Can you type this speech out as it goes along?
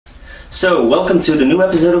So, welcome to the new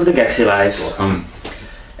episode of TheGakuseiLife. Welcome.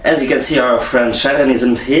 As you can see, our friend Sharon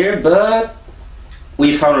isn't here, but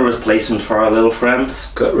we found a replacement for our little friend.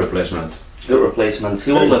 Good replacement. Good replacement.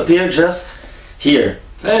 He will appear just here.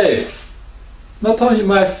 Hey, not on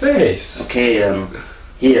my face. Okay,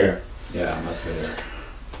 here. Yeah, that's better.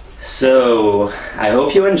 So, I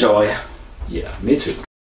hope you enjoy. Yeah, me too.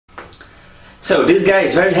 So, this guy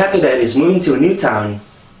is very happy that he's moving to a new town.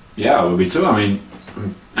 Yeah, I will be too. I mean,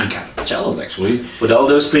 I'm kind of jealous actually. With all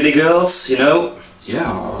those pretty girls, you know?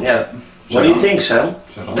 Yeah. Yeah. What do you think, Sharon?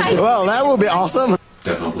 Well, that would be awesome.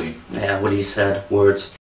 Definitely. Yeah, what he said.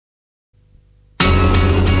 Words.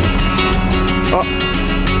 Oh.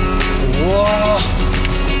 Wow.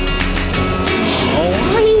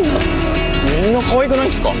 可愛いな。みんな可愛くない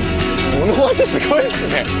ですか？この街すごいです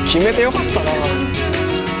ね。決めてよかったな。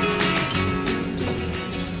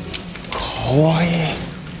可愛い。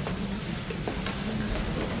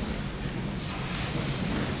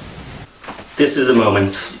This is a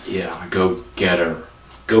moment. Yeah, go get her.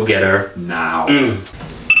 Go get her. Now.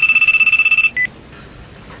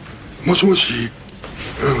 もしもし、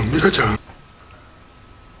美香ちゃん。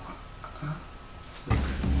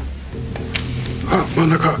あ、真ん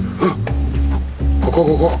中。こ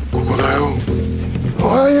こだよ。お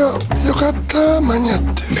はよう。よかった。間に合って。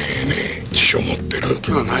ねえ、辞書持ってる？今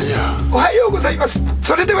日は何や。おはようございます。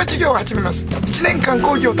それでは授業を始めます。1年間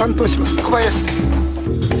講義を担当します小林です。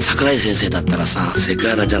桜井先生だったらさ、セク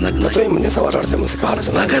ハラじゃなくない？たとえ胸触られてもセクハラじ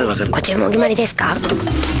ゃない。わかる。ご注文お決まりですか？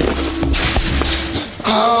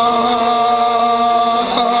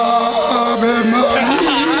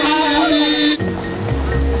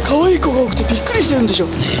可愛い子が多くてびっくりしてるんでしょ。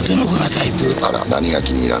どの子がタイプ？あら、何が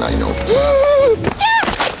気に入らないの？痛い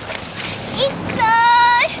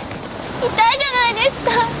じゃないです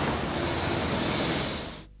か。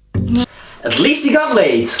At least he got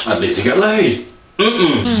laid. At least you got laid.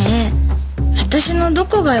 私のど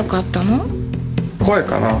こが良かったの？声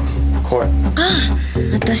かな。声。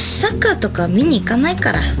私サッカーとか見に行かない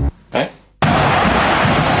から。え？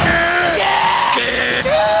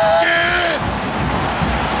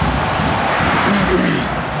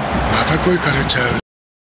また声枯れちゃう。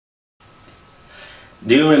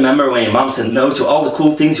Do you remember when your mom said no to all the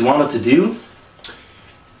cool things you wanted to do?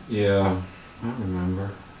 Yeah, I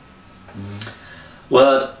remember.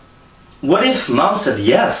 Well, what if mom said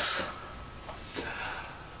yes?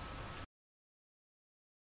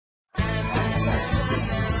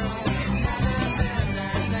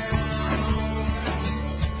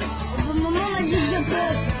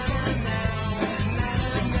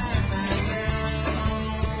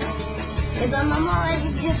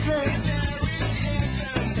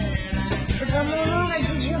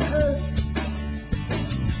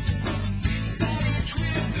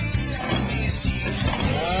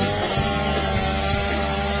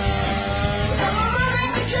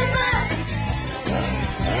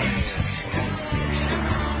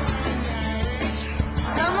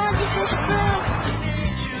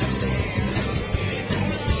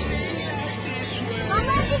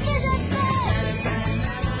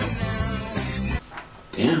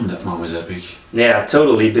 Damn, that mom was epic. Yeah,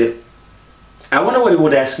 totally, but I wonder what he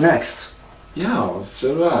would ask next. Yeah,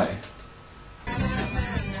 so do I.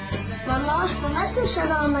 Mama, pode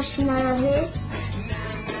chegar uma chinela ver?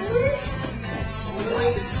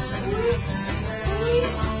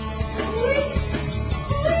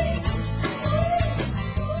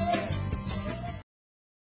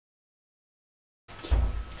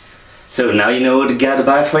 So now you know what you gotta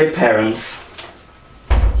buy for your parents.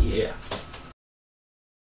 Yeah.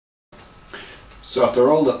 So after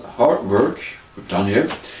all the hard work we've done here,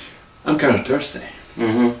 I'm kind of thirsty.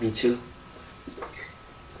 Me too.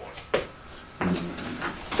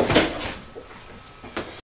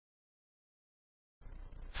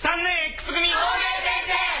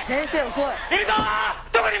 先生遅い。いるぞー。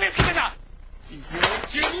どこに見つけてた？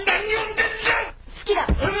自分何読んでんだ。好きだ。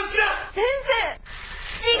俺も好きだ。先生。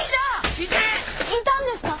指揮者。いて。いたん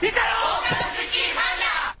ですか？いたよ。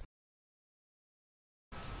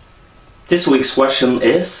 This week's question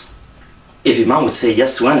is, if your mom would say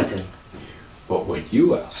yes to anything. What would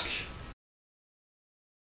you ask?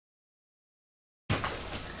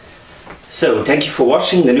 So, thank you for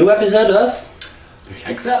watching the new episode of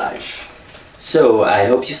TheGakuseiLife. So, I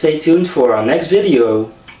hope you stay tuned for our next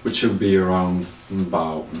video. Which should be around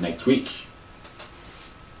about next week.